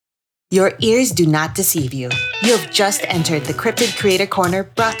Your ears do not deceive you. You have just entered the Cryptid Creator Corner,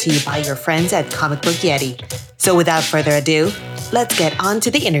 brought to you by your friends at Comic Book Yeti. So without further ado, let's get on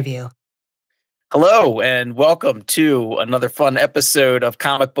to the interview. Hello, and welcome to another fun episode of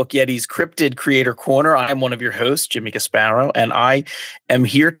Comic Book Yeti's Cryptid Creator Corner. I'm one of your hosts, Jimmy Gasparo, and I am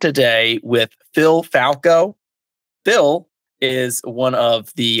here today with Phil Falco. Phil is one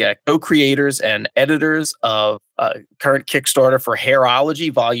of the co-creators and editors of current Kickstarter for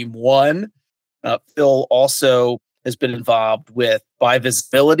Hairology Volume 1. Phil also has been involved with By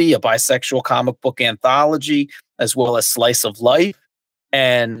Visibility, a bisexual comic book anthology, as well as Slice of Life,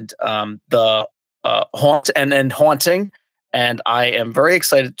 and the Haunting. And I am very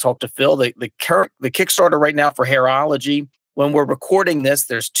excited to talk to Phil. The Kickstarter right now for Hairology, when we're recording this,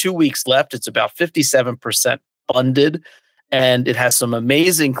 there's 2 weeks left. It's about 57% funded, and it has some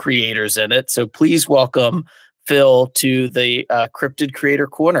amazing creators in it. So please welcome Phil to the Cryptid Creator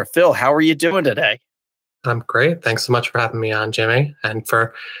Corner. Phil, how are you doing today? I'm great. Thanks so much for having me on, Jimmy, and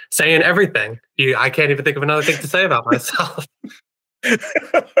for saying everything. I can't even think of another thing to say about myself.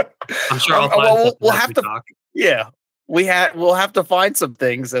 I'm sure we'll have to talk. Yeah, we'll have to find some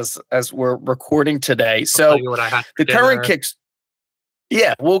things as we're recording today. So the current kicks.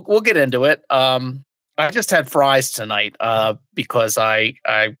 Yeah, we'll get into it. I just had fries tonight because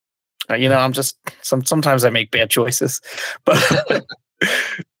I'm just sometimes I make bad choices, but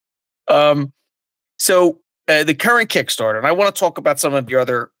so the current Kickstarter, and I want to talk about some of your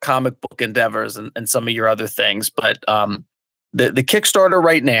other comic book endeavors and some of your other things, but the Kickstarter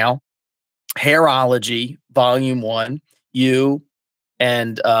right now, Hairology Volume 1, you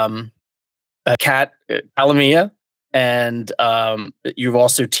and Kat Alamia, and you've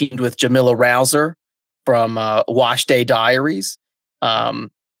also teamed with Jamila Rouser from Wash Day Diaries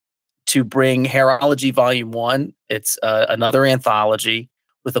to bring Hairology Volume 1. It's another anthology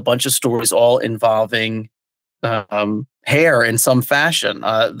with a bunch of stories all involving hair in some fashion.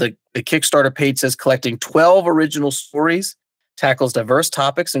 The Kickstarter page says collecting 12 original stories, tackles diverse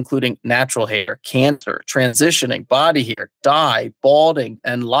topics including natural hair, cancer, transitioning, body hair, dye, balding,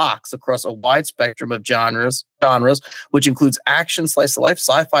 and locks across a wide spectrum of genres, which includes action, slice of life,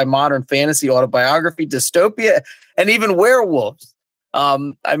 sci-fi, modern, fantasy, autobiography, dystopia, and even werewolves.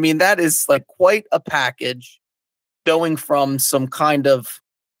 I mean, that is like quite a package, going from some kind of,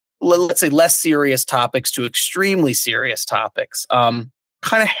 let's say, less serious topics to extremely serious topics. Kind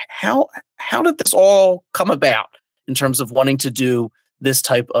of how did this all come about in terms of wanting to do this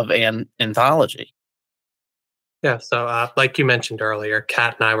type of an anthology? Yeah, so like you mentioned earlier,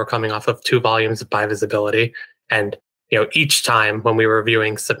 Kat and I were coming off of 2 volumes of By Visibility, and each time when we were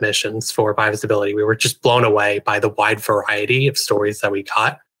reviewing submissions for By Visibility, we were just blown away by the wide variety of stories that we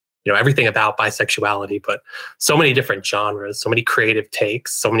got. Everything about bisexuality, but so many different genres, so many creative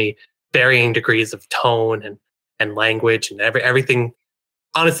takes, so many varying degrees of tone and language and everything.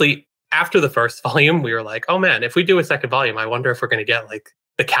 Honestly, after the first volume, we were like, oh man, if we do a second volume, I wonder if we're going to get like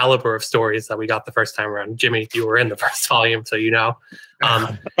the caliber of stories that we got the first time around. Jimmy, you were in the first volume, so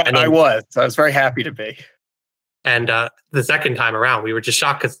and then, I was very happy to be. And the second time around, we were just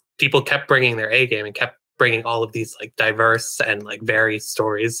shocked because people kept bringing their A game and kept bringing all of these like diverse and like varied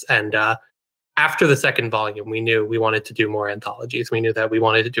stories. And after the second volume, we knew we wanted to do more anthologies. We knew that we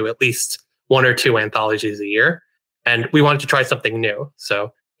wanted to do at least 1 or 2 anthologies a year, and we wanted to try something new.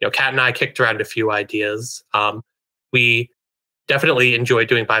 So, Kat and I kicked around a few ideas. We definitely enjoyed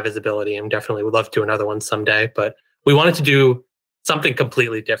doing By Visibility, and definitely would love to do another one someday. But we wanted to do something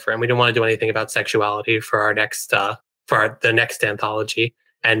completely different. We didn't want to do anything about sexuality for our next the next anthology.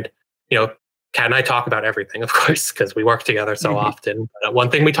 And Kat and I talk about everything, of course, because we work together so often. But one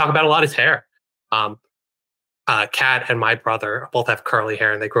thing we talk about a lot is hair. Kat and my brother both have curly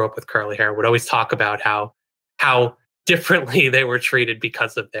hair, and they grew up with curly hair. Would always talk about how differently they were treated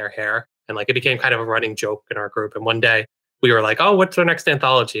because of their hair, and like it became kind of a running joke in our group. And one day we were like, "Oh, what's our next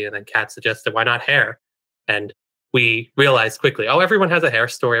anthology?" And then Kat suggested, "Why not hair?" And we realized quickly, oh, everyone has a hair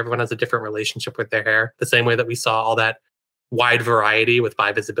story. Everyone has a different relationship with their hair. The same way that we saw all that wide variety with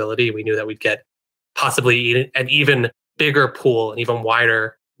By Visibility, we knew that we'd get possibly an even bigger pool, an even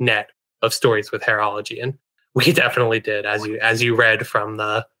wider net of stories with Hairology. And we definitely did, as you read from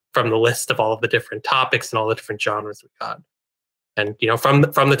the list of all of the different topics and all the different genres we got. And from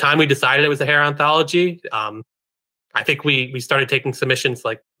the time we decided it was a hair anthology, I think we started taking submissions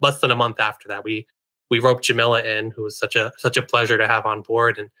like less than a month after that. We roped Jamila in, who was such a pleasure to have on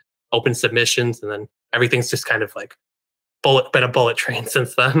board, and opened submissions, and then everything's just kind of like been a bullet train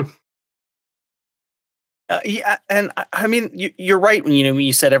since then. Yeah, and I mean, you're right when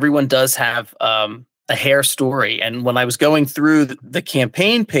you said everyone does have a a hair story. And when I was going through the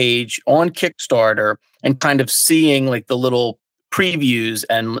campaign page on Kickstarter and kind of seeing like the little previews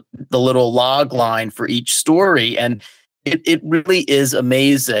and the little log line for each story, and it really is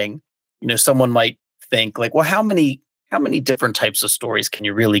amazing. Someone might think like, well, how many different types of stories can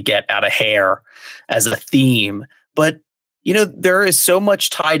you really get out of hair as a theme? But there is so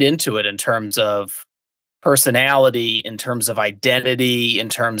much tied into it in terms of personality, in terms of identity, in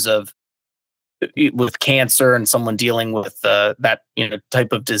terms of with cancer and someone dealing with that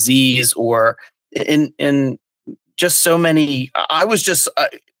type of disease, or in just so many. I was just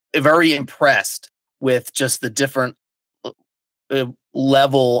very impressed with just the different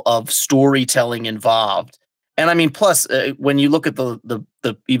level of storytelling involved. And I mean, plus when you look at the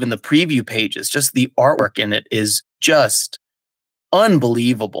even the preview pages, just the artwork in it is just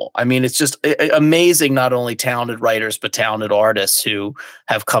unbelievable. I mean, it's just amazing. Not only talented writers, but talented artists who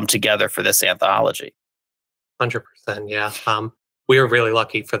have come together for this anthology. 100%. Yeah. We were really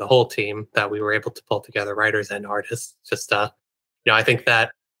lucky for the whole team that we were able to pull together writers and artists. Just, I think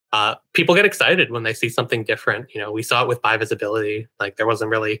that people get excited when they see something different. We saw it with By Visibility. Like there weren't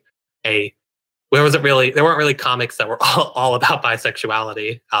really comics that were all about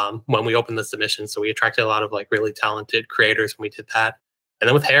bisexuality when we opened the submission. So we attracted a lot of like really talented creators when we did that. And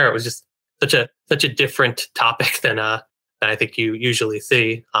then with hair, it was just such a different topic than I think you usually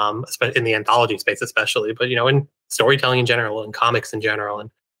see, in the anthology space, especially. But in storytelling in general, and comics in general, and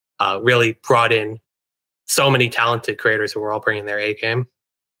really brought in so many talented creators who were all bringing their A game.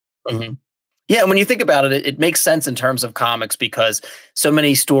 Mm-hmm. Yeah, when you think about it, it makes sense in terms of comics because so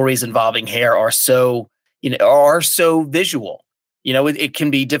many stories involving hair are so visual. It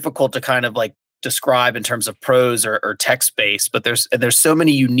can be difficult to kind of like describe in terms of prose or text based, but there's so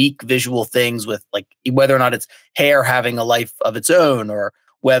many unique visual things with like whether or not it's hair having a life of its own, or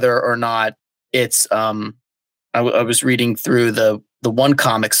whether or not it's I was reading through the one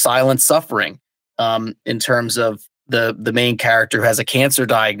comic, Silent Suffering, in terms of the main character who has a cancer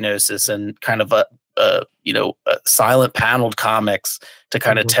diagnosis, and kind of a silent paneled comics to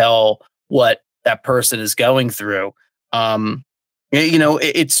kind of tell what that person is going through.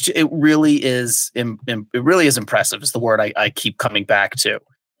 It really is impressive is the word I keep coming back to,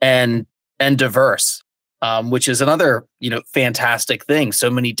 and diverse, which is another fantastic thing. So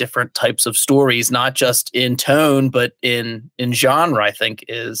many different types of stories, not just in tone but in genre. I think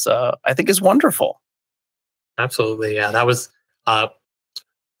is wonderful. Absolutely. Yeah. That was,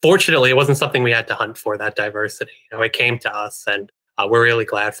 fortunately, it wasn't something we had to hunt for, that diversity. It came to us, and we're really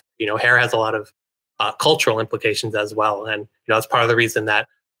glad. Hair has a lot of cultural implications as well. And, that's part of the reason that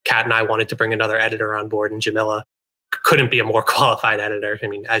Kat and I wanted to bring another editor on board, and Jamila couldn't be a more qualified editor. I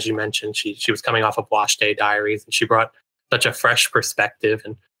mean, as you mentioned, she was coming off of Wash Day Diaries, and she brought such a fresh perspective.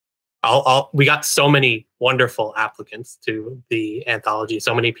 And we got so many wonderful applicants to the anthology,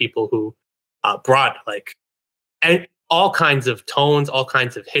 so many people who brought and all kinds of tones, all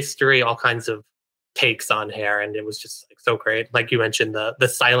kinds of history, all kinds of takes on hair. And it was just so great. Like you mentioned, the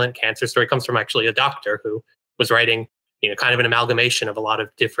silent cancer story comes from actually a doctor who was writing, kind of an amalgamation of a lot of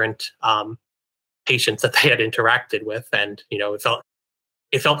different patients that they had interacted with. And,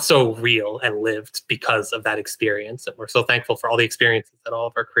 it felt so real and lived because of that experience. And we're so thankful for all the experiences that all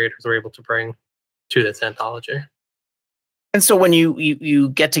of our creators were able to bring to this anthology. And so when you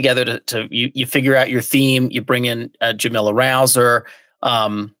get together to you figure out your theme, you bring in Jamila Rouser,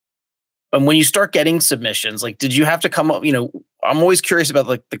 and when you start getting submissions, like, did you have to come up? I'm always curious about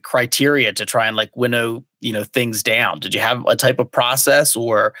like the criteria to try and like winnow things down. Did you have a type of process,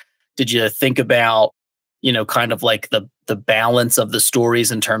 or did you think about kind of like the balance of the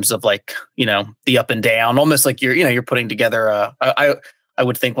stories in terms of like the up and down, almost like you're putting together I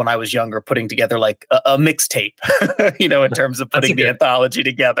would think when I was younger, putting together like a mixtape, in terms of putting the anthology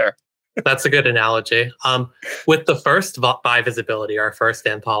together. That's a good analogy. With the first By Visibility, our first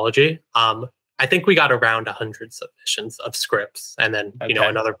anthology, I think we got around 100 submissions of scripts, and then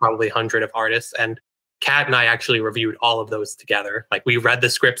another probably 100 of artists. And Kat and I actually reviewed all of those together. Like we read the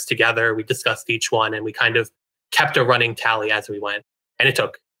scripts together, we discussed each one, and we kind of kept a running tally as we went. And it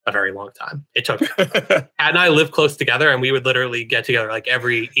took a very long time. It took Kat and I lived close together, and we would literally get together like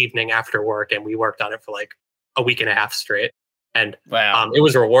every evening after work, and we worked on it for like a week and a half straight. And wow. It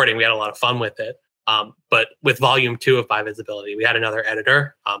was rewarding. We had a lot of fun with it. But with volume 2 of By Visibility, we had another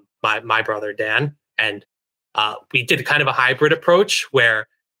editor, my brother Dan, and we did kind of a hybrid approach where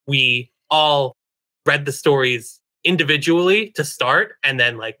we all read the stories individually to start, and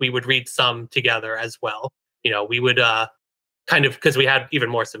then like we would read some together as well. We would kind of, because we had even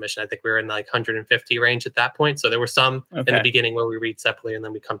more submission. I think we were in like 150 range at that point. So there were some in the beginning where we read separately and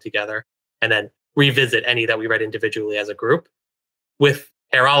then we come together. And then revisit any that we read individually as a group. With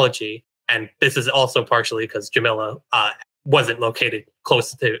Hairology, and this is also partially because Jamila wasn't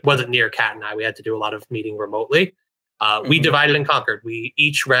near Kat and I. We had to do a lot of meeting remotely. We divided and conquered. We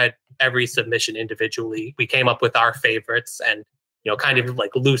each read every submission individually. We came up with our favorites and, kind of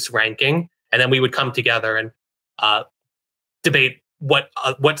like loose ranking. And then we would come together and debate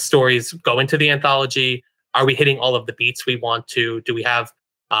what stories go into the anthology. Are we hitting all of the beats we want to? Do we have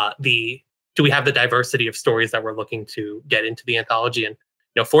the diversity of stories that we're looking to get into the anthology? And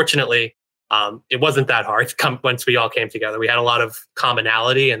fortunately, it wasn't that hard once we all came together. We had a lot of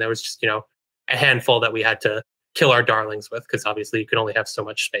commonality, and there was just a handful that we had to kill our darlings with, because obviously you can only have so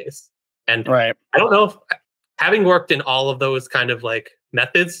much space. And right. I don't know if, having worked in all of those kind of like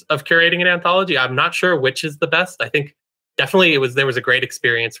methods of curating an anthology, I'm not sure which is the best. I think definitely there was a great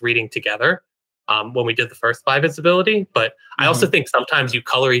experience reading together when we did the first By Visibility. But I also think sometimes you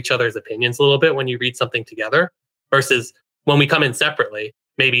color each other's opinions a little bit when you read something together versus when we come in separately.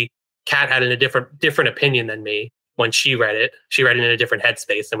 Maybe Kat had a different opinion than me when she read it. She read it in a different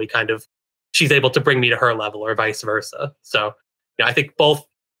headspace, and she's able to bring me to her level, or vice versa. So, I think both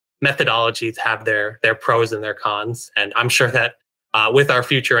methodologies have their pros and their cons, and I'm sure that with our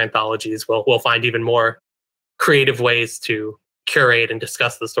future anthologies, we'll find even more creative ways to curate and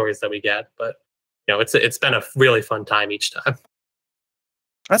discuss the stories that we get. But it's been a really fun time each time.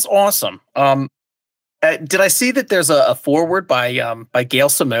 That's awesome. Did I see that there's a foreword by Gail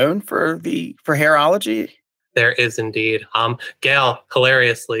Simone for Hairology? There is indeed. Gail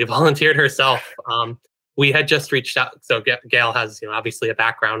hilariously volunteered herself. We had just reached out. So Gail has, obviously a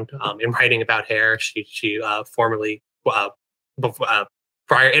background in writing about hair. She formerly, in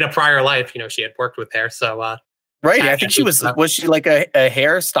a prior life, she had worked with hair. So right, I think she was she like a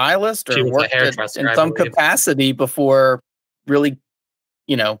hair stylist, or she was worked a hairdresser in some capacity before really,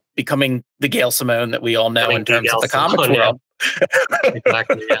 becoming the Gail Simone that we all know in terms of the comics world.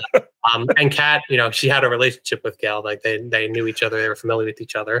 Exactly. Yeah. And Kat, she had a relationship with Gail. Like they knew each other. They were familiar with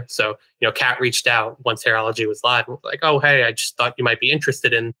each other. So, Kat reached out once Hairology was live and was like, "Oh, hey, I just thought you might be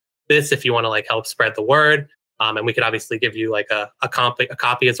interested in this if you want to like help spread the word. And we could obviously give you like a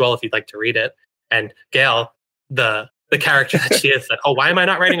copy as well if you'd like to read it." And Gail, the character that she is, said, "Oh, why am I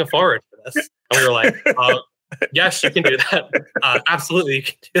not writing a foreword for this?" And we were like, "Yes, you can do that. Absolutely, you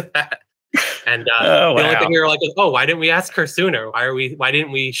can do that." And the only thing we were like is, "Oh, why didn't we ask her sooner? Why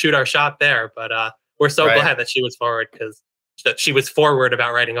didn't we shoot our shot there?" But we're so glad that she was forward, because she was forward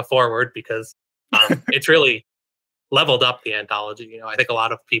about writing a forward, because it's really leveled up the anthology. I think a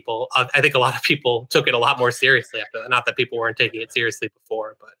lot of people took it a lot more seriously after that. Not that people weren't taking it seriously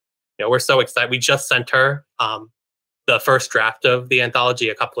before, but we're so excited. We just sent her the first draft of the anthology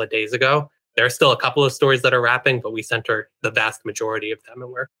a couple of days ago. There are still a couple of stories that are wrapping, but we sent her the vast majority of them, and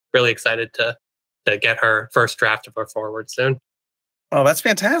we're really excited to get her first draft of our forward soon. Oh, that's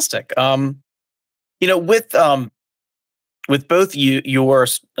fantastic. With both your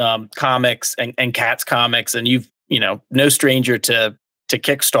comics and Kat's comics, and you've no stranger to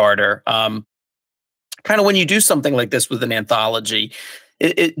Kickstarter. Kind of when you do something like this with an anthology,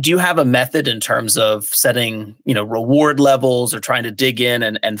 do you have a method in terms of setting reward levels, or trying to dig in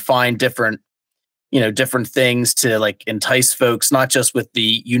and find different things to like entice folks, not just with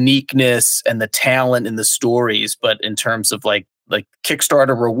the uniqueness and the talent in the stories, but in terms of like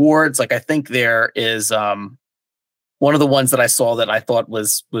Kickstarter rewards? Like, I think there is one of the ones that I saw that I thought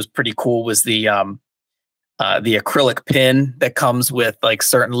was pretty cool was the acrylic pin that comes with like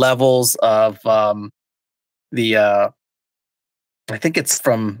certain levels of I think it's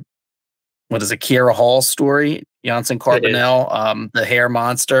from, what is it, Kiera Hall's story, Janssen Carbonell, the hair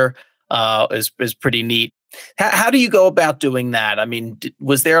monster, is pretty neat. How do you go about doing that? I mean,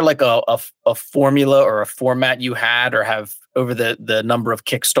 was there like a formula or a format you had, or have over the number of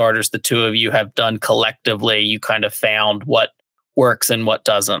Kickstarters the two of you have done collectively, you kind of found what works and what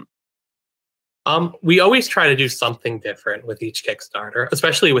doesn't? We always try to do something different with each Kickstarter,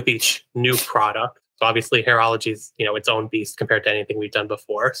 especially with each new product. So obviously Hairology is, its own beast compared to anything we've done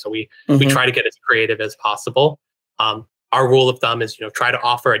before. So we try to get as creative as possible. Our rule of thumb is, try to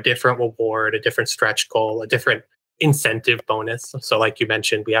offer a different reward, a different stretch goal, a different incentive bonus. So like you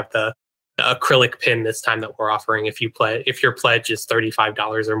mentioned, we have the acrylic pin this time that we're offering. If your pledge is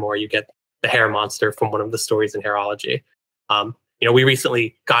 $35 or more, you get the hair monster from one of the stories in Hairology. We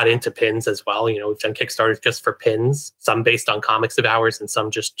recently got into pins as well. We've done Kickstarters just for pins, some based on comics of ours, and some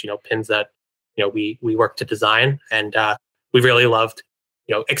just, pins that, we work to design. And we really loved,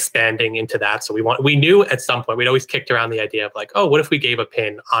 expanding into that. So we knew at some point, we'd always kicked around the idea of like, oh, what if we gave a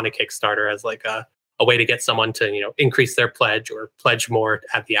pin on a Kickstarter as like a way to get someone to, increase their pledge or pledge more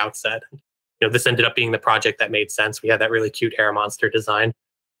at the outset. this ended up being the project that made sense. We had that really cute hair monster design.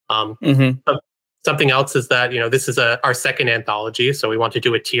 Something else is that, this is our second anthology. So we want to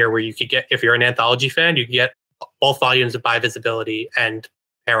do a tier where you could get, if you're an anthology fan, you can get both volumes of By Visibility and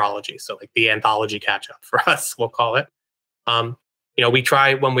Hairology. So like the anthology catch up for us, we'll call it. We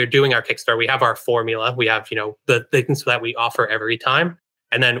try, when we're doing our Kickstarter, we have our formula. We have, the things that we offer every time.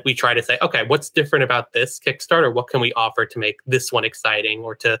 And then we try to say, okay, what's different about this Kickstarter? What can we offer to make this one exciting,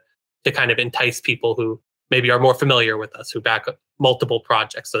 or to kind of entice people who maybe are more familiar with us, who back up multiple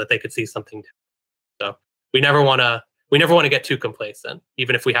projects, so that they could see something different. So we never want to get too complacent,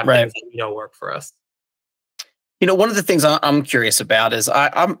 even if we have things that work for us. One of the things I'm curious about is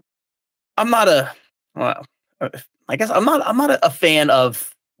I'm not a fan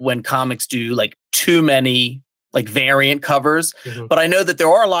of when comics do like too many like variant covers, but I know that there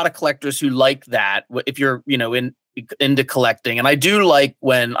are a lot of collectors who like that. If you're into collecting, and I do like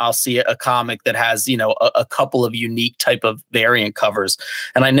when I'll see a comic that has a couple of unique type of variant covers,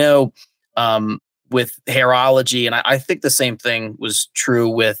 and I know with Hairology, and I think the same thing was true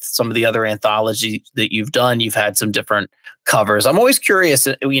with some of the other anthologies that you've done. You've had some different covers. I'm always curious,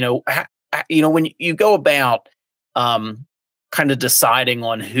 when you go about kind of deciding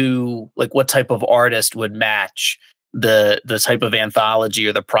on what type of artist would match the type of anthology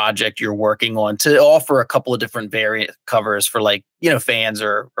or the project you're working on, to offer a couple of different variant covers for fans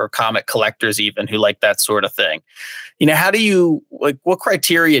or comic collectors even who like that sort of thing. How do you, what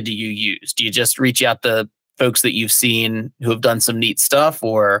criteria do you use? Do you just reach out to folks that you've seen who have done some neat stuff,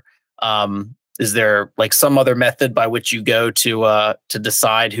 or is there like some other method by which you go to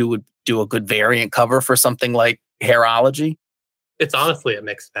decide who would do a good variant cover for something like Hairology? It's honestly a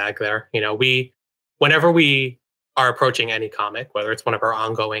mixed bag there. Whenever we are approaching any comic, whether it's one of our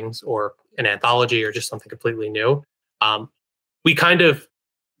ongoings or an anthology or just something completely new, we kind of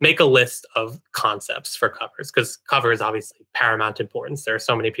make a list of concepts for covers, because cover is obviously paramount importance. There are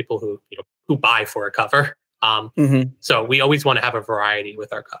so many people who buy for a cover. So we always want to have a variety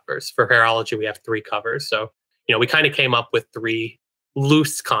with our covers. For Hairology, we have 3 covers. So, we kind of came up with 3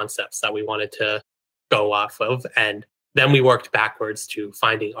 loose concepts that we wanted to go off of. And then we worked backwards to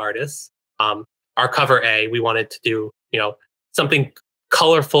finding artists. Our cover A, we wanted to do, something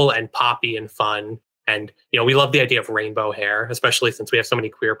colorful and poppy and fun. And, we love the idea of rainbow hair, especially since we have so many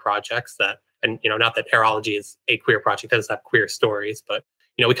queer projects not that Hairology is a queer project that does have queer stories, but,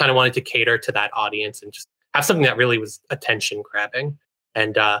 we kind of wanted to cater to that audience and just have something that really was attention grabbing.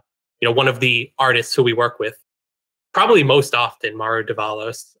 And, one of the artists who we work with probably most often, Maru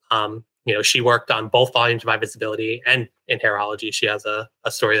Davalos, she worked on both volumes of By Visibility and in Hairology. She has a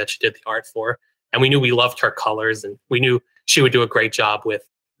story that she did the art for. And we knew we loved her colors, and we knew she would do a great job with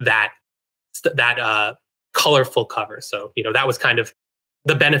that colorful cover. So, that was kind of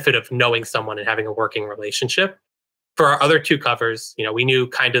the benefit of knowing someone and having a working relationship. For our other 2 covers, we knew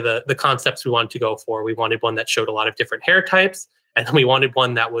kind of the concepts we wanted to go for. We wanted one that showed a lot of different hair types. And then we wanted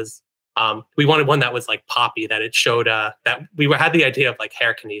one that was like poppy, that it showed that we had the idea of like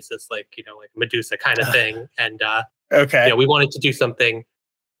hair kinesis, like Medusa kind of thing. And we wanted to do something,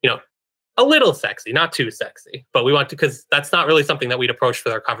 a little sexy, not too sexy, but we want to, because that's not really something that we'd approached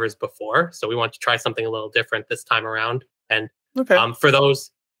with our covers before. So we want to try something a little different this time around. And for those,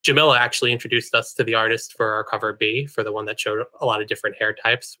 Jamila actually introduced us to the artist for our cover B, for the one that showed a lot of different hair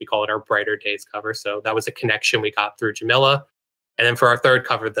types. We call it our Brighter Days cover. So that was a connection we got through Jamila. And then for our third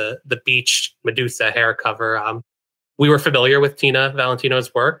cover, the beach Medusa hair cover, we were familiar with Tina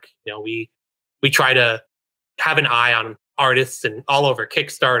Valentino's work. We try to have an eye on artists and all over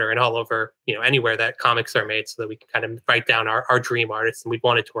Kickstarter and all over, anywhere that comics are made, so that we can kind of write down our dream artists. And we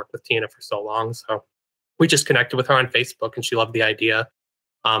wanted to work with Tina for so long. So we just connected with her on Facebook, and she loved the idea.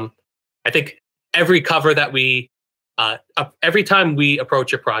 I think every cover that every time we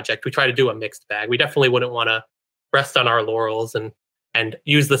approach a project, we try to do a mixed bag. We definitely wouldn't want to rest on our laurels and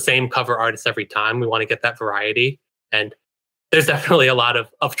use the same cover artist every time. We want to get that variety. And there's definitely a lot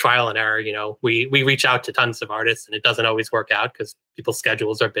of trial and error. We reach out to tons of artists, and it doesn't always work out because people's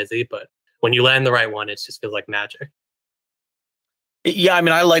schedules are busy. But when you land the right one, it just feels like magic. Yeah, I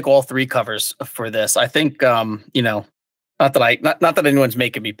mean, I like all 3 covers for this. I think, not that anyone's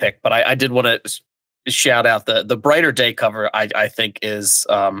making me pick, but I did want to shout out the Brighter Day cover. I think is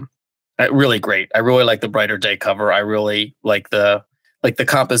really great. I really like the Brighter Day cover. I really like the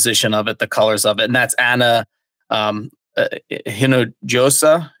composition of it, the colors of it, and that's Anna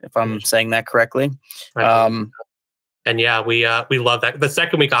Hinojosa, if I'm saying that correctly. And yeah, we love that. The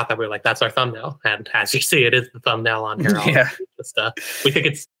second we got that, we were like, that's our thumbnail. And as you see, it is the thumbnail on here. Yeah. We think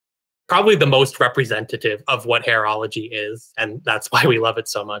it's probably the most representative of what Hairology is, and that's why we love it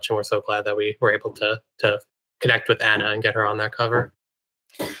so much. And we're so glad that we were able to connect with Anna and get her on that cover.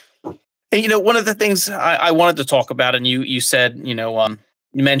 And one of the things I wanted to talk about, and you said, you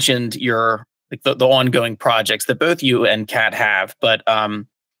mentioned your the ongoing projects that both you and Kat have, but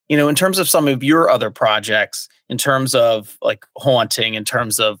in terms of some of your other projects, in terms of like haunting, in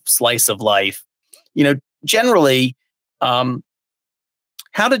terms of slice of life, generally,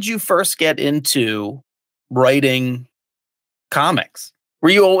 how did you first get into writing comics?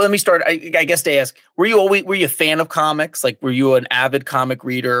 Let me start. I guess to ask, were you a fan of comics? Like, were you an avid comic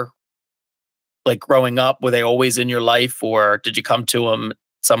reader? Like growing up, were they always in your life, or did you come to them at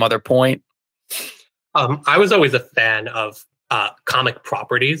some other point? I was always a fan of comic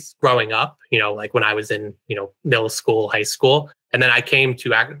properties growing up, like when I was in, middle school, high school. And then I came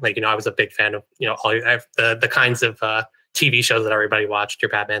to act I was a big fan of, all the kinds of TV shows that everybody watched, your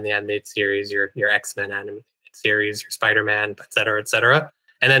Batman, the animated series, your X-Men animated series, your Spider-Man, et cetera, et cetera.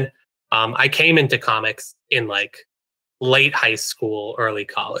 And then I came into comics in late high school, early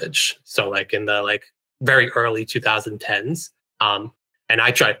college. So in the very early 2010s. And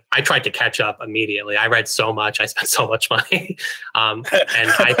I tried to catch up immediately. I read so much. I spent so much money. And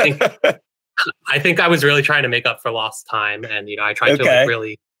I think I was really trying to make up for lost time. And, I tried to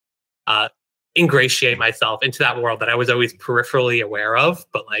really ingratiate myself into that world that I was always peripherally aware of.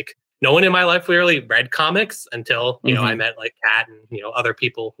 But no one in my life really read comics until, I met Kat and, other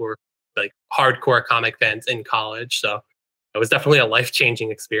people who were hardcore comic fans in college. So it was definitely a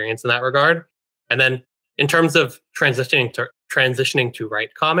life-changing experience in that regard. And then in terms of transitioning to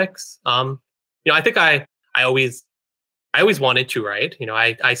write comics, I think I always wanted to write.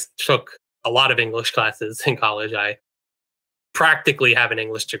 I took a lot of English classes in college. I practically have an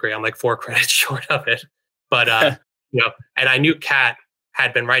English degree. I'm 4 credits short of it. But and I knew Kat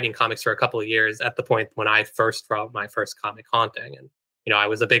had been writing comics for a couple of years at the point when I first wrote my first comic, Haunting. And I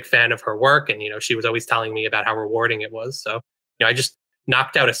was a big fan of her work, and she was always telling me about how rewarding it was. So I just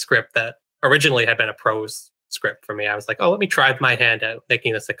knocked out a script that originally had been a prose script for me. I was like, oh, let me try my hand at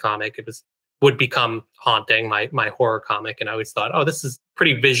making this a comic. It would become Haunting, my horror comic. And I always thought, oh, this is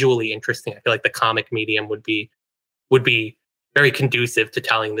pretty visually interesting. I feel like the comic medium would be very conducive to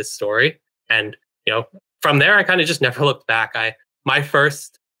telling this story. And from there, I kind of just never looked back. My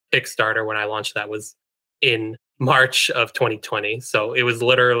first Kickstarter when I launched that was in March of 2020. So it was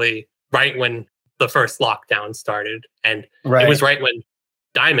literally right when the first lockdown started. And it was right when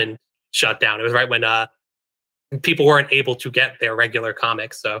Diamond shut down. It was right when people weren't able to get their regular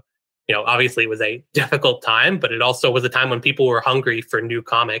comics. So, obviously it was a difficult time, but it also was a time when people were hungry for new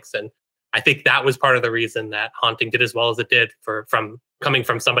comics. And I think that was part of the reason that Haunting did as well as it did from coming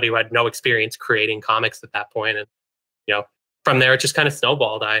from somebody who had no experience creating comics at that point. And, from there, it just kind of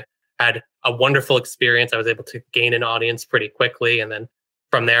snowballed. I had a wonderful experience. I was able to gain an audience pretty quickly. And then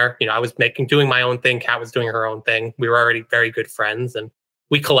from there, I was doing my own thing. Kat was doing her own thing. We were already very good friends, and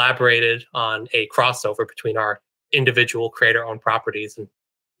we collaborated on a crossover between our individual creator-owned properties. And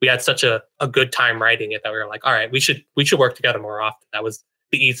we had such a good time writing it that we were like, all right, we should work together more often. That was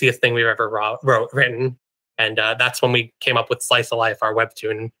the easiest thing we've ever written. And that's when we came up with Slice of Life, our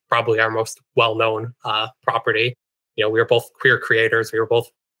webtoon, probably our most well-known property. We were both queer creators. We were both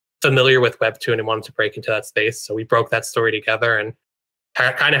familiar with webtoon and wanted to break into that space. So we broke that story together and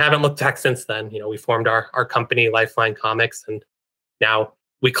kind of haven't looked back since then. We formed our company, Lifeline Comics, and now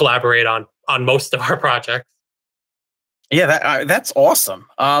we collaborate on most of our projects. Yeah, that's awesome.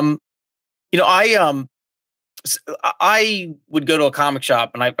 I would go to a comic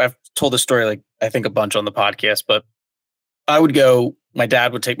shop, and I've told this story I think a bunch on the podcast, but I would go. My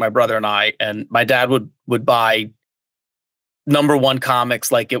dad would take my brother and I, and my dad would buy #1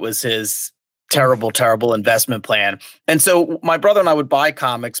 comics like it was his terrible investment plan. And so my brother and I would buy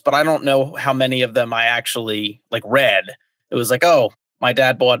comics, but I don't know how many of them I actually read. It was oh, my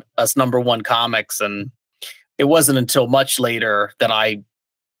dad bought us #1 comics, and it wasn't until much later that I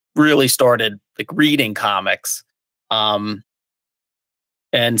really started reading comics. And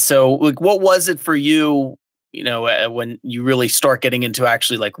so what was it for you, when you really start getting into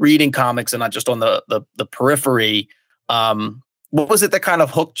actually reading comics and not just on the periphery? What was it that kind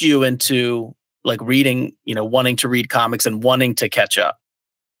of hooked you into reading, wanting to read comics and wanting to catch up?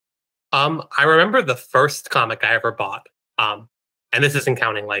 I remember the first comic I ever bought. And this isn't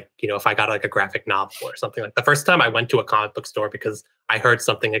counting if I got a graphic novel or something. The first time I went to a comic book store because I heard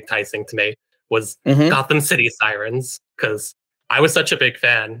something enticing to me was Gotham City Sirens, because I was such a big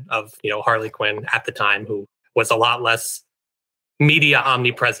fan of, Harley Quinn at the time, who was a lot less media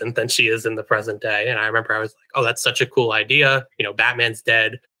omnipresent than she is in the present day. And I remember I was like, oh, that's such a cool idea. Batman's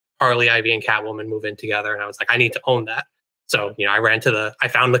dead. Harley, Ivy, and Catwoman move in together, and I was like, I need to own that. So, I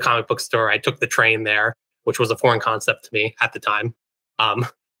found the comic book store. I took the train there, which was a foreign concept to me at the time.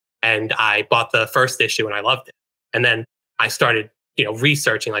 And I bought the first issue and I loved it. And then I started,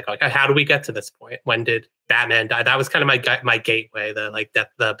 researching like how do we get to this point? When did Batman die? That was kind of my gateway,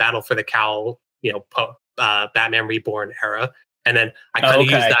 the Battle for the Cowl, Batman Reborn era. And then I kind of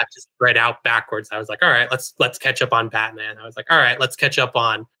used that to spread out backwards. I was like, all right, let's catch up on Batman. I was like, all right, let's catch up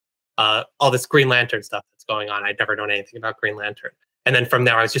on all this Green Lantern stuff that's going on. I'd never known anything about Green Lantern. And then from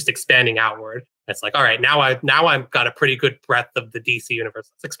there, I was just expanding outward. It's like, all right, now I've got a pretty good breadth of the DC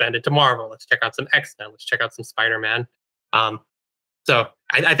universe. Let's expand it to Marvel. Let's check out some X-Men. Let's check out some Spider-Man. So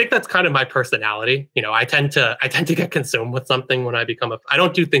I think that's kind of my personality. I tend to get consumed with something when I become I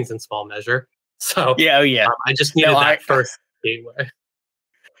don't do things in small measure. So I just needed that first gateway.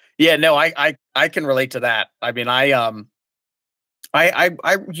 Yeah, no, I can relate to that. I mean, I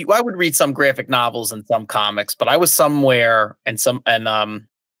would read some graphic novels and some comics, but I was somewhere and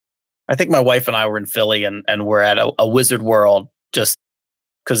I think my wife and I were in Philly and we're at a Wizard World just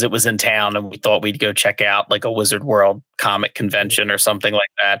because it was in town and we thought we'd go check out like a Wizard World comic convention or something like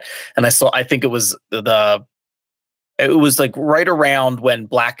that. And I think it was like right around when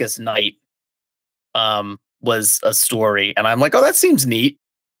Blackest Night was a story, and I'm like, oh, that seems neat.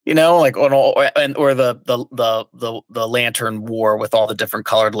 Like or the Lantern War with all the different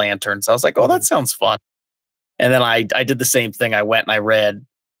colored lanterns. I was like, oh, that sounds fun. And then I did the same thing. I went and I read,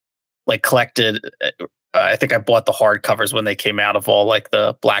 like collected, I think I bought the hardcovers when they came out of all like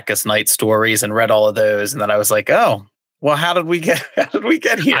the Blackest Night stories and read all of those. And then I was like, oh, well, how did we get here?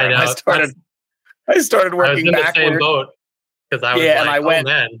 I know. I started working in backward. The same boat because I was and I went,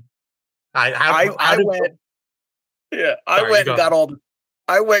 man. I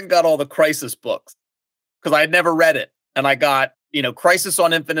went and got all the Crisis books because I had never read it. And I got, Crisis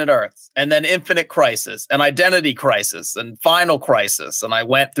on Infinite Earths, and then Infinite Crisis, and Identity Crisis, and Final Crisis. And I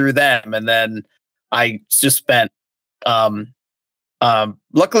went through them, and then I just spent.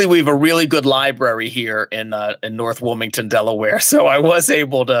 Luckily, we have a really good library here in North Wilmington, Delaware. So I was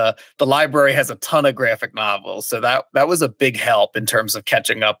able to. The library has a ton of graphic novels, so that was a big help in terms of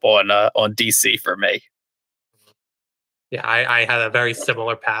catching up on DC for me. Yeah, I had a very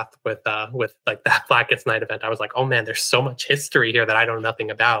similar path with like that Blackest Night event. I was like, oh man, there's so much history here that I know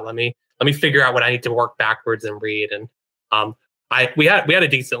nothing about. Let me figure out what I need to work backwards and read. And we had a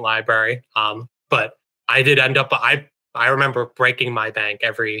decent library, but I did end up I remember breaking my bank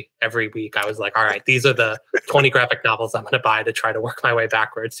every week. I was like, all right, these are the 20 graphic novels I'm going to buy to try to work my way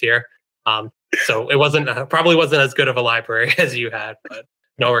backwards here. So it probably wasn't as good of a library as you had, but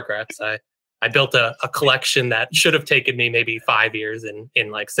no regrets. I built a collection that should have taken me maybe 5 years in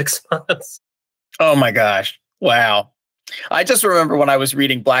like 6 months. Oh my gosh. Wow. I just remember when I was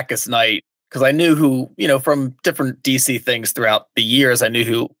reading Blackest Night, because I knew who, from different DC things throughout the years, I knew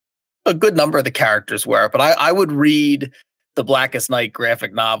who a good number of the characters were, but I would read the Blackest Night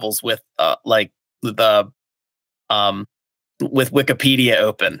graphic novels with with Wikipedia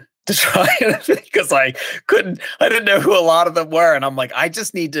open to try because I didn't know who a lot of them were. And I'm like, I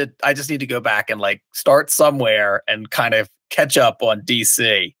just need to go back and like start somewhere and kind of catch up on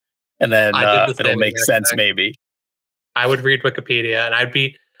DC. And then it'll make sense maybe. I would read Wikipedia and I'd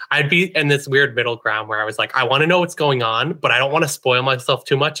be in this weird middle ground where I was like, I want to know what's going on, but I don't want to spoil myself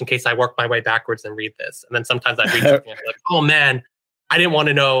too much in case I work my way backwards and read this. And then sometimes I'd read something and be like, oh man, I didn't want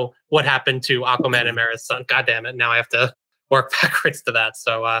to know what happened to Aquaman and Mara's son. God damn it. Now I have to work backwards to that.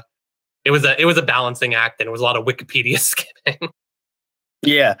 So it was a balancing act, and it was a lot of Wikipedia skipping.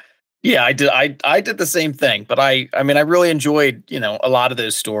 Yeah. Yeah, I did. I did the same thing, but I mean, I really enjoyed, a lot of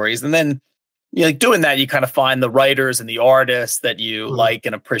those stories. And then, like doing that, you kind of find the writers and the artists that you like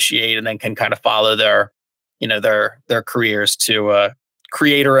and appreciate, and then can kind of follow their careers to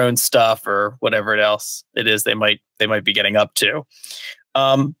create their own stuff or whatever else it is they might be getting up to.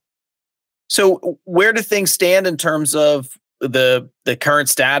 So where do things stand in terms of the current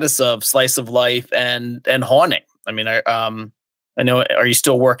status of Slice of Life and Haunting? I mean, I know. Are you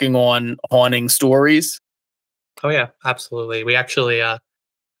still working on Haunting stories? Oh yeah, absolutely. We actually, I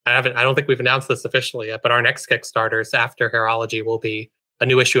don't think we've announced this officially yet, but our next Kickstarters after Hairology will be a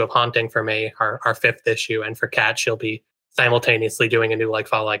new issue of Haunting for me, our 5th issue, and for Kat, she'll be simultaneously doing a new Like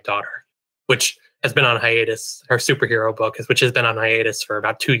Father Like Daughter, which has been on hiatus. Her superhero book, which has been on hiatus for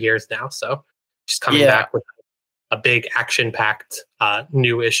about 2 years now. So she's coming back with a big action-packed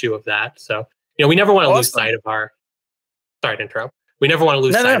new issue of that. So we never want to lose sight of our. Sorry to interrupt. We never want to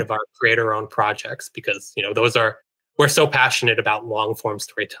lose sight of our creator-owned projects because we're so passionate about long-form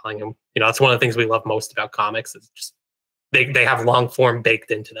storytelling, and that's one of the things we love most about comics is just they have long form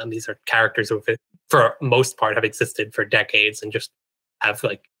baked into them. These are characters who, for most part, have existed for decades and just have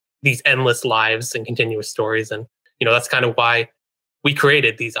like these endless lives and continuous stories. And that's kind of why we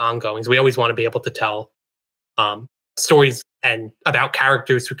created these ongoings. We always want to be able to tell stories and about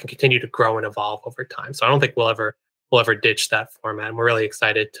characters who can continue to grow and evolve over time. So I don't think we'll ever ditch that format. And we're really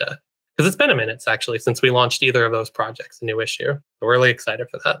excited to, because it's been a minute actually since we launched either of those projects, a new issue. So we're really excited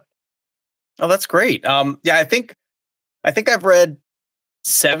for that. Oh, that's great. Yeah, I think I've read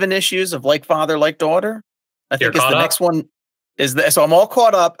 7 issues of Like Father, Like Daughter. I think it's the next one is so I'm all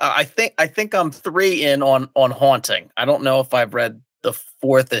caught up. I think I'm 3 in on Haunting. I don't know if I've read the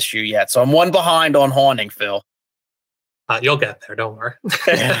 4th issue yet, so I'm 1 behind on Haunting, Phil. You'll get there, don't worry.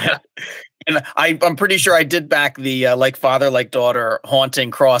 And I'm pretty sure I did back the Like Father, Like Daughter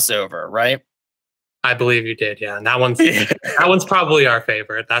Haunting crossover, right? I believe you did, yeah. And that one's probably our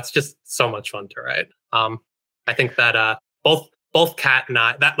favorite. That's just so much fun to write. I think that both Kat and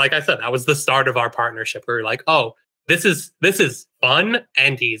I, that, like I said, that was the start of our partnership. We were like, oh, this is fun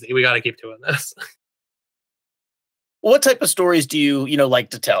and easy. We got to keep doing this. What type of stories do you like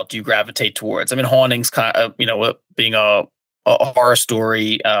to tell? Do you gravitate towards? I mean, Haunting's kind of being a horror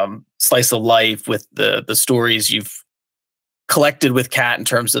story, slice of life with the stories you've collected with Kat in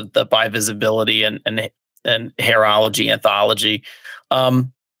terms of the By Visibility and Hairology anthology.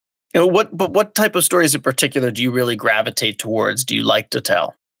 What type of stories in particular do you really gravitate towards? Do you like to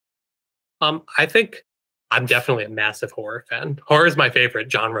tell? I think I'm definitely a massive horror fan. Horror is my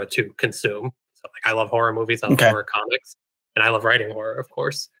favorite genre to consume. So I love horror movies, I love horror comics, and I love writing horror, of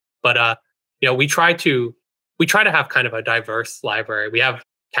course. But we try to have kind of a diverse library. We have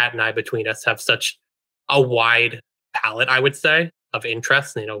Kat and I between us have such a wide palette, I would say, of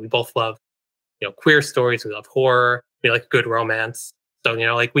interests. We both love queer stories, we love horror, we like good romance. So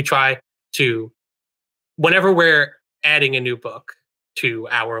we try to, whenever we're adding a new book to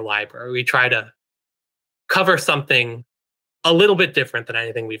our library, we try to cover something a little bit different than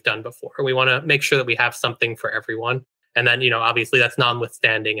anything we've done before. We want to make sure that we have something for everyone. And then, obviously that's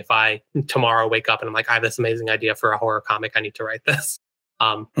notwithstanding if I tomorrow wake up and I'm like, I have this amazing idea for a horror comic, I need to write this.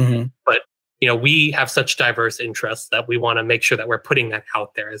 But, we have such diverse interests that we want to make sure that we're putting that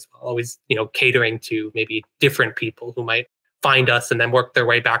out there as well. Always, catering to maybe different people who might find us and then work their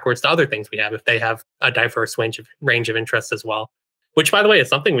way backwards to other things we have if they have a diverse range of interests as well. Which, by the way, is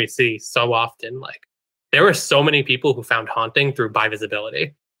something we see so often. Like, there were so many people who found Haunting through By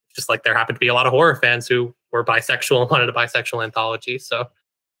Visibility. Just like there happened to be a lot of horror fans who were bisexual and wanted a bisexual anthology. So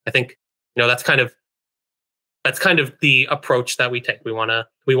I think, that's kind of the approach that we take. We want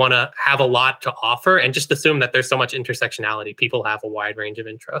to have a lot to offer and just assume that there's so much intersectionality. People have a wide range of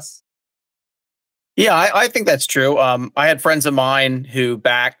interests. Yeah, I think that's true. I had friends of mine who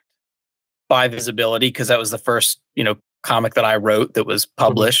backed By Visibility because that was the first, comic that I wrote that was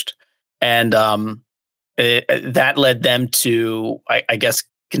published. And that led them to, I guess,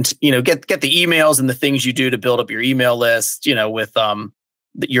 get the emails and the things you do to build up your email list, with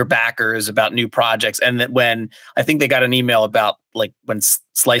your backers about new projects. And that when I think they got an email about like when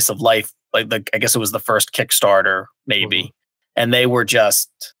Slice of Life, like I guess it was the first Kickstarter maybe, and they were just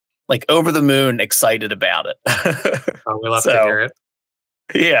like over the moon excited about it. Oh, we love to hear it.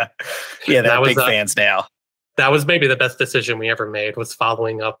 Yeah, they're big fans now. That was maybe the best decision we ever made, was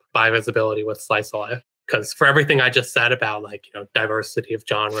following up By Visibility with Slice of Life. Because for everything I just said about diversity of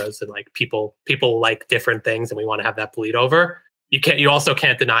genres and like people like different things and we want to have that bleed over, you also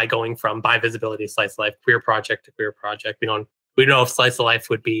can't deny going from By Visibility to Slice of Life, queer project to queer project. We don't know if Slice of Life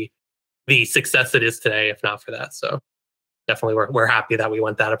would be the success it is today if not for that. So definitely we're happy that we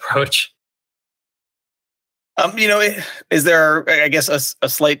went that approach. Is there, I guess, a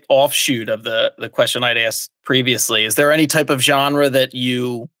slight offshoot of the question I'd asked previously? Is there any type of genre that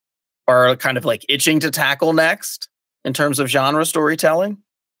you are kind of like itching to tackle next in terms of genre storytelling?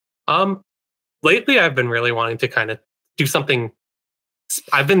 Lately, I've been really wanting to kind of do something.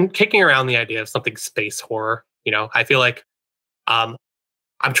 I've been kicking around the idea of something space horror. I feel like I'm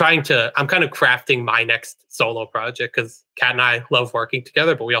kind of crafting my next solo project because Kat and I love working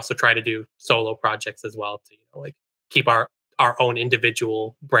together, but we also try to do solo projects as well to, keep our own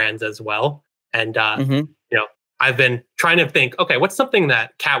individual brands as well. And, I've been trying to think, okay, what's something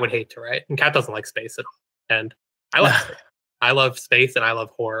that Kat would hate to write? And Kat doesn't like space at all. And I love space. I love space and I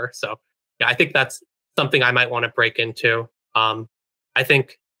love horror. So yeah, I think that's something I might want to break into. I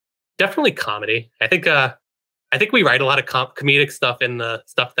think definitely comedy. I think we write a lot of comedic stuff in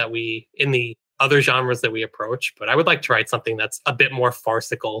the other genres that we approach, but I would like to write something that's a bit more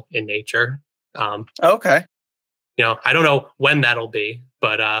farcical in nature. Okay. I don't know when that'll be,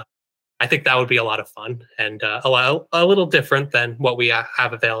 but I think that would be a lot of fun and a little different than what we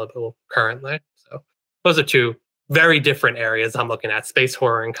have available currently. So those are two very different areas I'm looking at: space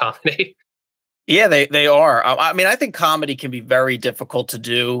horror and comedy. Yeah, they are. I mean, I think comedy can be very difficult to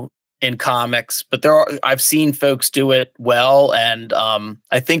do in comics, but I've seen folks do it well, and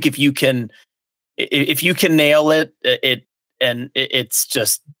I think if you can nail it, it's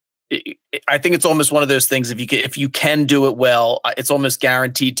just. I think it's almost one of those things. If you can do it well, it's almost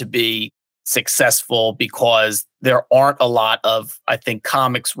guaranteed to be successful, because there aren't a lot of, I think,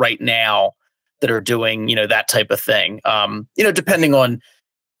 comics right now that are doing that type of thing. Depending on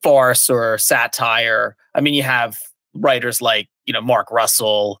farce or satire. I mean, you have writers like Mark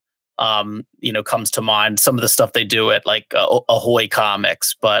Russell. Comes to mind. Some of the stuff they do at like Ahoy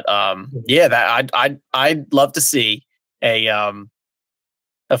Comics, but yeah, that I'd love to see a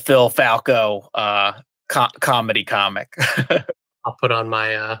Phil Falco comedy comic. I'll put on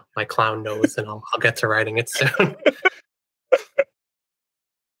my my clown nose and I'll get to writing it soon.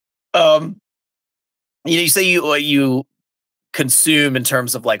 You say you consume in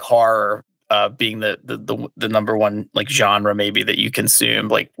terms of like horror being the number one like genre maybe that you consume.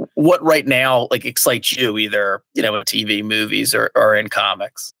 Like what right now like excites you, either in TV, movies, or in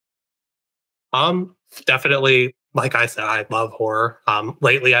comics? Definitely. Like I said, I love horror.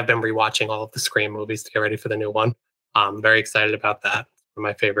 Lately, I've been rewatching all of the Scream movies to get ready for the new one. I'm very excited about that. One of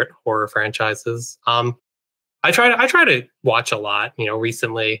my favorite horror franchises. I try to watch a lot.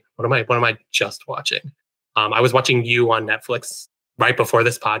 Recently, what am I just watching? I was watching You on Netflix right before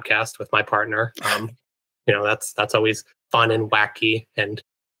this podcast with my partner. That's always fun and wacky, and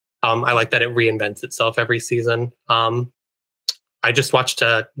I like that it reinvents itself every season. I just watched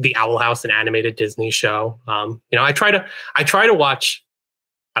The Owl House, an animated Disney show. I try to watch.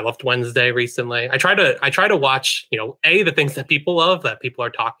 I loved Wednesday recently. I try to watch, the things that people love, that people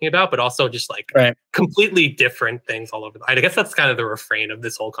are talking about, but also just like completely different things all over. I guess that's kind of the refrain of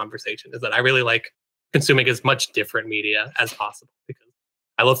this whole conversation, is that I really like consuming as much different media as possible, because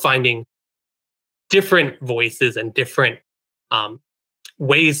I love finding different voices and different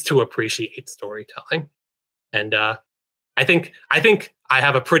ways to appreciate storytelling. And I think I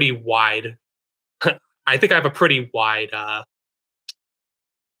have a pretty wide. I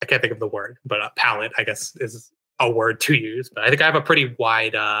can't think of the word, but palette, I guess, is a word to use. But I think I have a pretty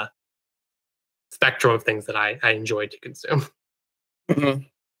wide spectrum of things that I enjoy to consume. Mm-hmm.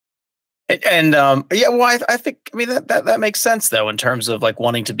 And yeah, well, I think, I mean, that makes sense though, in terms of like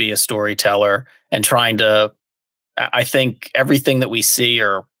wanting to be a storyteller and trying to. I think everything that we see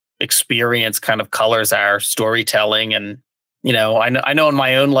or experience kind of colors our storytelling, and I know in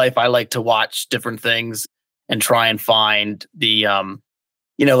my own life I like to watch different things and try and find the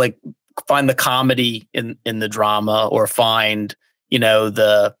like find the comedy in the drama, or find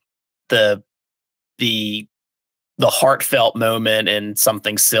the heartfelt moment in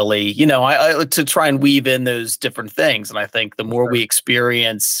something silly. I like to try and weave in those different things, and I think the more we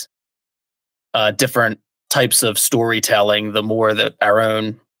experience different types of storytelling, the more that our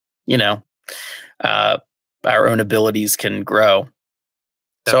own abilities can grow.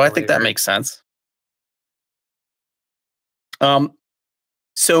 Definitely. So I think that makes sense.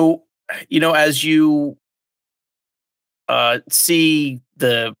 So, as you see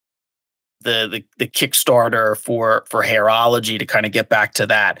the Kickstarter for Hairology, to kind of get back to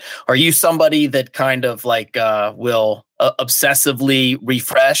that, are you somebody that kind of like will obsessively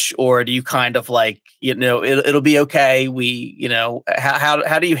refresh, or do you kind of like it'll be okay?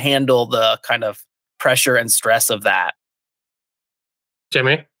 How do you handle the kind of pressure and stress of that?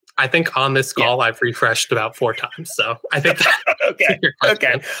 Jimmy, I think on this call I've refreshed about 4 times, so I think okay.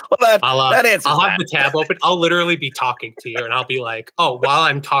 Well, that answers I'll have that. the tab open. I'll literally be talking to you, and I'll be like, "Oh, while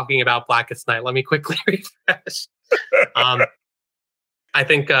I'm talking about Blackest Night, let me quickly refresh." I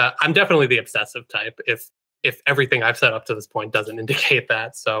think I'm definitely the obsessive type. If everything I've said up to this point doesn't indicate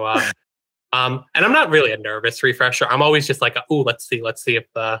that, so and I'm not really a nervous refresher. I'm always just like, "Ooh, let's see if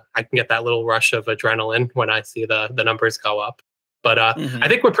I can get that little rush of adrenaline when I see the numbers go up." But I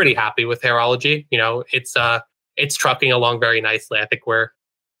think we're pretty happy with Hairology. It's trucking along very nicely. I think we're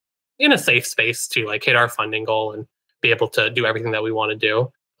in a safe space to like hit our funding goal and be able to do everything that we want to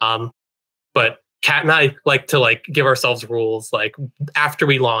do. But Kat and I like to like give ourselves rules. Like after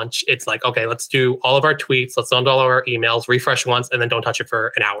we launch, it's like, okay, let's do all of our tweets, let's send all of our emails, refresh once, and then don't touch it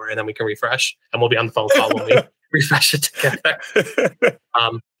for an hour, and then we can refresh, and we'll be on the phone call when we refresh it together.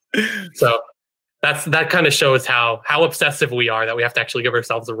 So that kind of shows how obsessive we are, that we have to actually give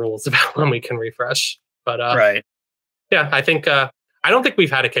ourselves the rules about when we can refresh. But right. Yeah, I think I don't think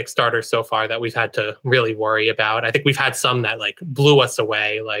we've had a Kickstarter so far that we've had to really worry about. I think we've had some that like blew us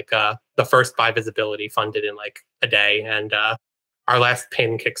away, like the first Buy Visibility funded in like a day, and our last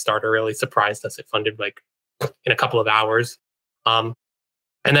Pin Kickstarter really surprised us. It funded like in a couple of hours. And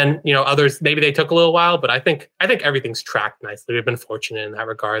then, others, maybe they took a little while, but I think everything's tracked nicely. We've been fortunate in that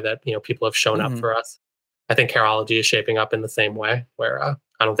regard that, people have shown up for us. I think Hairology is shaping up in the same way, where I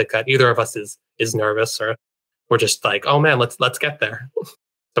don't think that either of us is nervous, or we're just like, oh man, let's get there.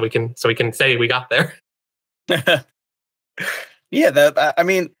 so we can say we got there. Yeah,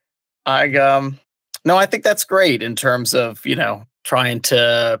 I think that's great in terms of, trying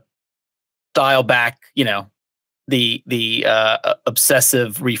to dial back, the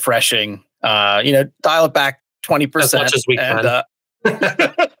obsessive refreshing, dial it back 20% as much as we can,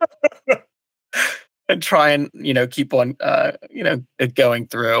 and try and keep on going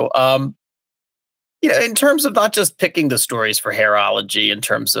through. In terms of not just picking the stories for Hairology, in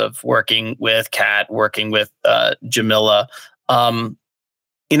terms of working with Kat, working with Jamila,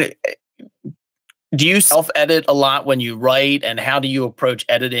 do you self-edit a lot when you write, and how do you approach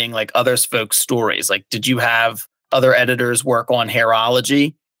editing like other folks' stories? Like, did you have other editors work on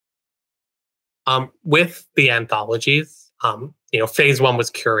Hairology? With the anthologies, phase one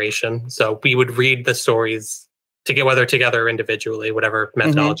was curation. So we would read the stories whether together or individually, whatever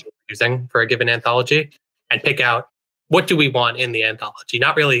methodology we're using for a given anthology, and pick out what do we want in the anthology.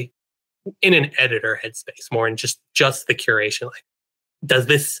 Not really in an editor headspace, more in just the curation. Like, does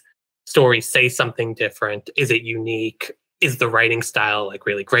this story say something different? Is it unique? Is the writing style like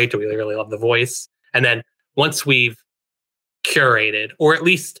really great? Do we really love the voice? And then once we've curated, or at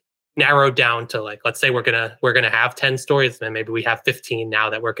least narrowed down to, like, let's say we're gonna have 10 stories, and then maybe we have 15 now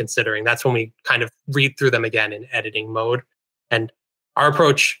that we're considering, that's when we kind of read through them again in editing mode. And our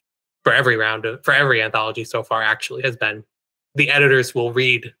approach for every anthology so far actually has been, the editors will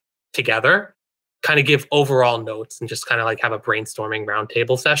read together, kind of give overall notes, and just kind of like have a brainstorming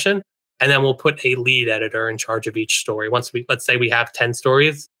roundtable session. And then we'll put a lead editor in charge of each story. Let's say we have 10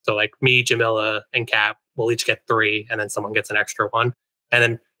 stories. So like me, Jamila, and Kat will each get 3, and then someone gets an extra 1. And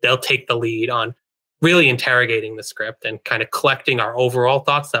then they'll take the lead on really interrogating the script and kind of collecting our overall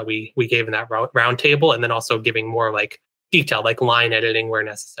thoughts that we gave in that roundtable, and then also giving more like detail, like line editing where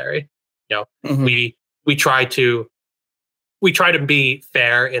necessary. We try to be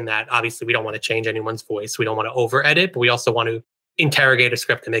fair in that obviously we don't want to change anyone's voice. We don't want to over edit, but we also want to interrogate a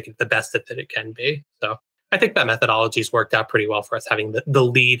script and make it the best that it can be. So I think that methodology's worked out pretty well for us, having the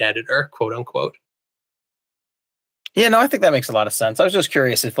lead editor, quote unquote. Yeah, no, I think that makes a lot of sense. I was just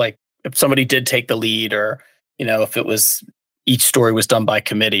curious if somebody did take the lead, or, if it was each story was done by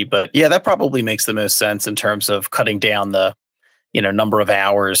committee. But yeah, that probably makes the most sense in terms of cutting down the, number of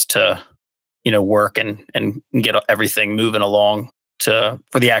hours to, work and get everything moving along for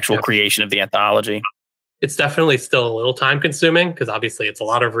the actual creation of the anthology. It's definitely still a little time consuming, because obviously it's a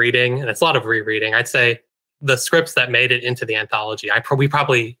lot of reading and it's a lot of rereading. I'd say the scripts that made it into the anthology, we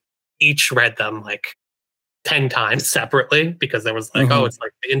probably each read them like 10 times separately, because there was like, it's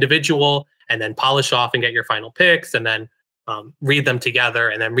like the individual, and then polish off and get your final picks, and then read them together,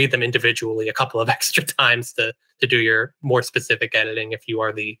 and then read them individually a couple of extra times to do your more specific editing if you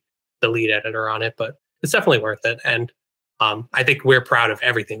are the lead editor on it. But it's definitely worth it. And I think we're proud of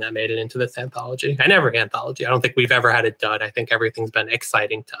everything that made it into this anthology, and every anthology. I don't think we've ever had a dud. I think everything's been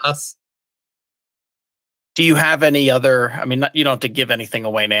exciting to us. Do you have any other, you don't have to give anything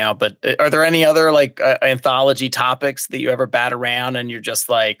away now, but are there any other anthology topics that you ever bat around and you're just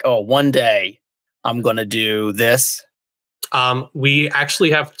like, oh, one day I'm going to do this? We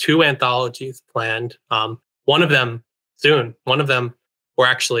actually have 2 anthologies planned. One of them soon. One of them,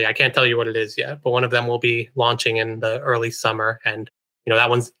 I can't tell you what it is yet, but one of them will be launching in the early summer. And, that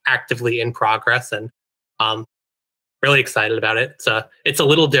one's actively in progress, and really excited about it. It's a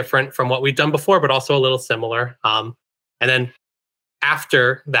little different from what we've done before, but also a little similar. And then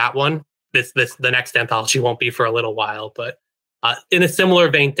after that one, the next anthology won't be for a little while, but in a similar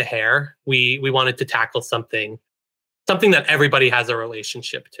vein to Hair, we wanted to tackle something that everybody has a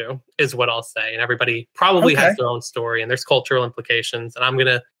relationship to, is what I'll say. And everybody probably has their own story, and there's cultural implications. And I'm going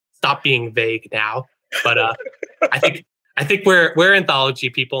to stop being vague now, but I think we're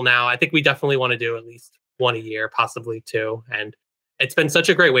anthology people now. I think we definitely want to do at least 1 a year, possibly 2. And it's been such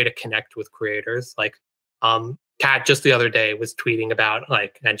a great way to connect with creators. Like, Kat just the other day was tweeting about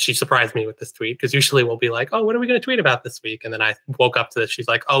and she surprised me with this tweet, because usually we'll be like, oh, what are we going to tweet about this week? And then I woke up to this. She's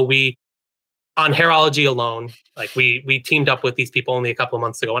like, oh, on Hairology alone, we teamed up with these people only a couple of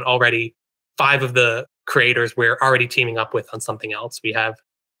months ago, and already 5 of the creators we're already teaming up with on something else. We had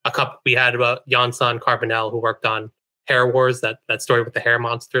Jansan Carbonell, who worked on Hair Wars, that story with the hair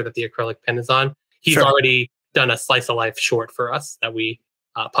monster that the acrylic pen is on. He's Sure. already done a slice of life short for us that we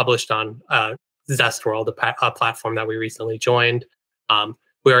published on Zest World, a platform that we recently joined.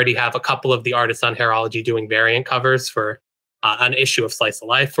 We already have a couple of the artists on Hairology doing variant covers for an issue of Slice of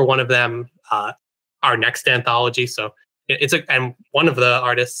Life for one of them, our next anthology. So and one of the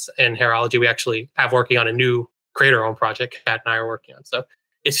artists in Hairology we actually have working on a new creator-owned project Kat and I are working on. So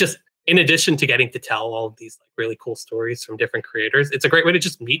it's just, in addition to getting to tell all of these like really cool stories from different creators, it's a great way to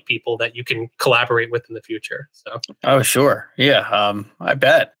just meet people that you can collaborate with in the future. So Oh, sure. Yeah. I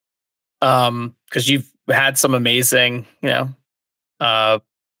bet. Because you've had some amazing,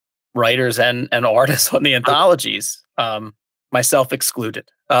 writers and artists on the anthologies, myself excluded.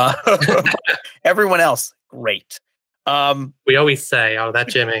 Everyone else, great. We always say, "Oh, that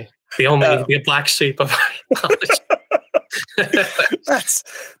Jimmy, the black sheep of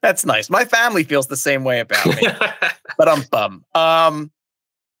that's nice. My family feels the same way about me, but I'm bummed.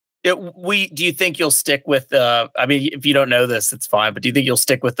 Do you think you'll stick with? I mean, if you don't know this, it's fine. But do you think you'll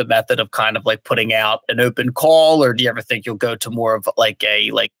stick with the method of kind of like putting out an open call, or do you ever think you'll go to more of like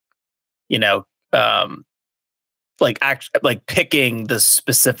like picking the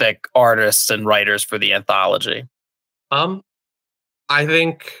specific artists and writers for the anthology? I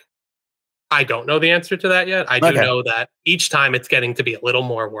think I don't know the answer to that yet. I do know that each time it's getting to be a little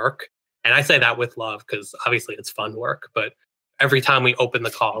more work. And I say that with love because obviously it's fun work. But every time we open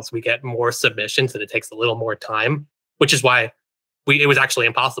the calls, we get more submissions and it takes a little more time, which is why it was actually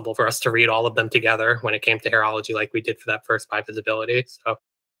impossible for us to read all of them together when it came to Hairology like we did for that first By Visibility. So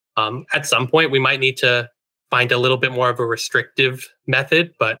at some point, we might need to find a little bit more of a restrictive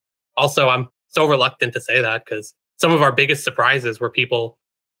method. But also, I'm so reluctant to say that because some of our biggest surprises were people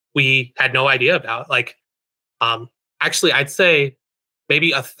we had no idea about. Like, actually, I'd say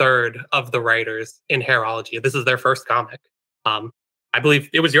maybe a third of the writers in Hairology, this is their first comic. I believe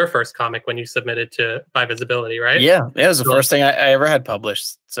it was your first comic when you submitted to By Visibility, right? Yeah, it was the first thing I ever had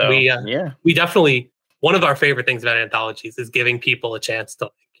published. So we definitely, one of our favorite things about anthologies is giving people a chance to,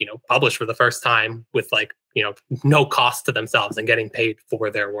 publish for the first time with no cost to themselves and getting paid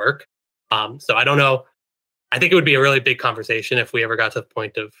for their work. So I don't know. I think it would be a really big conversation if we ever got to the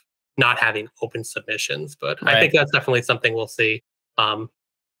point of not having open submissions, but right. I think that's definitely something we'll see. I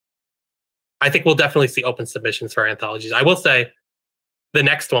think we'll definitely see open submissions for anthologies. I will say the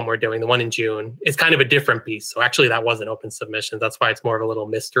next one we're doing, the one in June, is kind of a different piece. So actually that wasn't open submission. That's why it's more of a little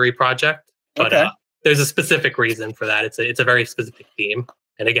mystery project. But there's a specific reason for that. It's a very specific theme.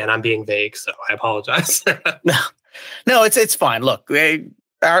 And again, I'm being vague, so I apologize. No, it's fine. Look,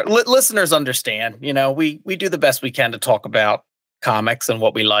 our listeners understand. We do the best we can to talk about comics and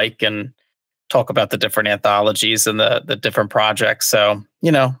what we like and talk about the different anthologies and the different projects. So,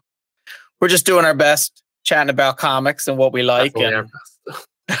 we're just doing our best, chatting about comics and what we like. Oh,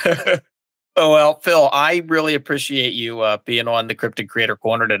 well, Phil, I really appreciate you being on the Cryptid Creator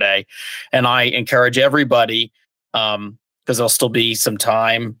Corner today. And I encourage everybody, because there'll still be some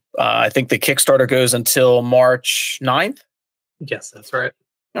time. I think the Kickstarter goes until March 9th. Yes, that's right.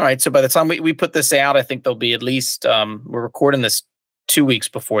 All right. So by the time we put this out, I think there'll be at least, we're recording this 2 weeks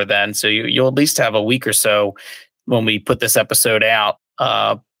before then. So you'll at least have a week or so when we put this episode out.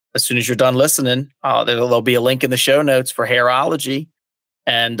 As soon as you're done listening, there'll be a link in the show notes for Hairology.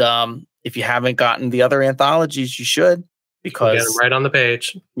 And if you haven't gotten the other anthologies, you should, because get them right on the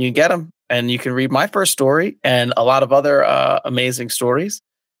page. You get them and you can read my first story and a lot of other amazing stories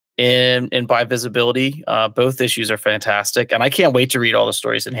in By Visibility. Both issues are fantastic. And I can't wait to read all the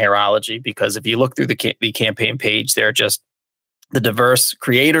stories in Hairology, because if you look through the campaign page, they're just the diverse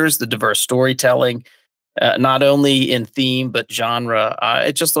creators, the diverse storytelling, not only in theme but genre.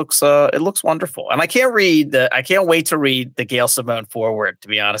 It just looks wonderful, and I can't wait to read the Gail Simone foreword. To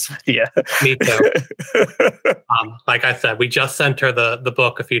be honest with you, me too. Like I said, we just sent her the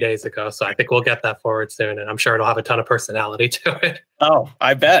book a few days ago, so I think we'll get that forward soon, and I'm sure it'll have a ton of personality to it. Oh,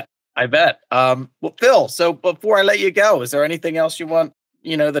 I bet. Well, Phil, so before I let you go, is there anything else you want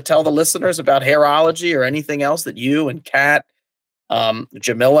to tell the listeners about Hairology, or anything else that you and Kat,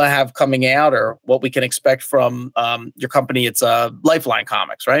 Jamila have coming out, or what we can expect from your company? It's Lifeline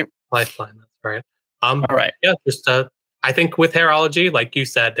Comics, right? Lifeline, that's right. All right. Yeah, just I think with Hairology, like you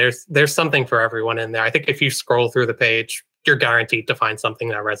said, there's something for everyone in there. I think if you scroll through the page, you're guaranteed to find something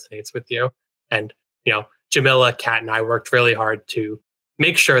that resonates with you. And Jamila, Kat, and I worked really hard to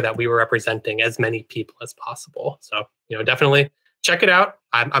make sure that we were representing as many people as possible. So definitely check it out.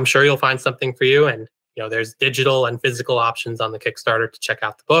 I'm sure you'll find something for you. And there's digital and physical options on the Kickstarter to check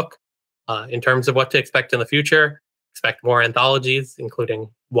out the book. In terms of what to expect in the future, expect more anthologies, including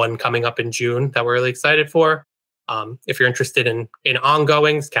one coming up in June that we're really excited for. If you're interested in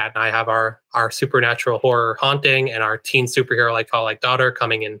ongoings, Kat and I have our supernatural horror Haunting and our teen superhero like Fall Like Daughter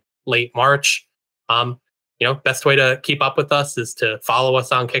coming in late March. Best way to keep up with us is to follow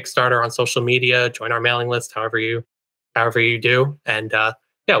us on Kickstarter, on social media, join our mailing list, however you do. And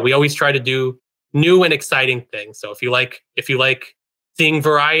we always try to do new and exciting things. So if you like seeing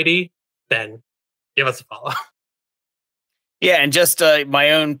variety, then give us a follow. Yeah, and just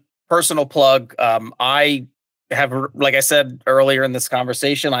my own personal plug. I have, like I said earlier in this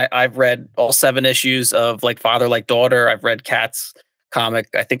conversation, I've read all 7 issues of Like Father, Like Daughter. I've read Kat's comic.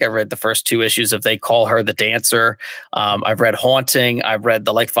 I think I read the first 2 issues of They Call Her the Dancer. I've read Haunting. I've read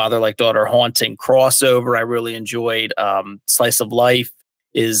the Like Father, Like Daughter Haunting crossover. I really enjoyed. Slice of Life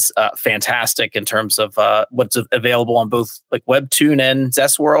is fantastic in terms of what's available on both like Webtoon and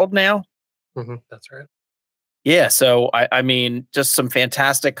Zestworld now. Mm-hmm, that's right. Yeah, so I mean, just some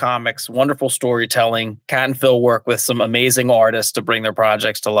fantastic comics, wonderful storytelling. Kat and Phil work with some amazing artists to bring their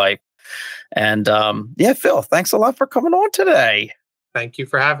projects to life. And Phil, thanks a lot for coming on today. Thank you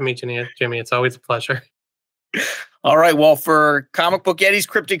for having me, Jimmy. It's always a pleasure. All right, well, for Comic Book Yeti's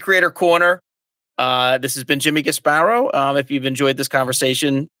Cryptid Creator Corner, this has been Jimmy Gasparo. If you've enjoyed this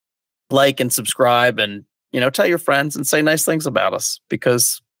conversation, like and subscribe, and tell your friends and say nice things about us,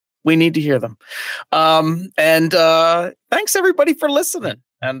 because we need to hear them. And thanks everybody for listening.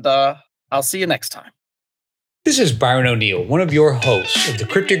 And I'll see you next time. This is Byron O'Neill, one of your hosts of the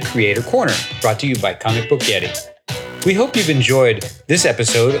Cryptid Creator Corner, brought to you by Comic Book Yeti. We hope you've enjoyed this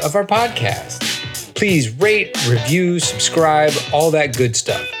episode of our podcast. Please rate, review, subscribe, all that good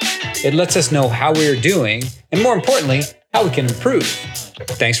stuff. It lets us know how we're doing, and more importantly, how we can improve.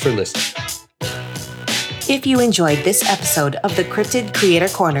 Thanks for listening. If you enjoyed this episode of the Cryptid Creator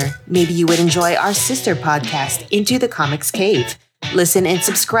Corner, maybe you would enjoy our sister podcast, Into the Comics Cave. Listen and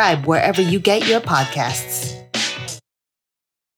subscribe wherever you get your podcasts.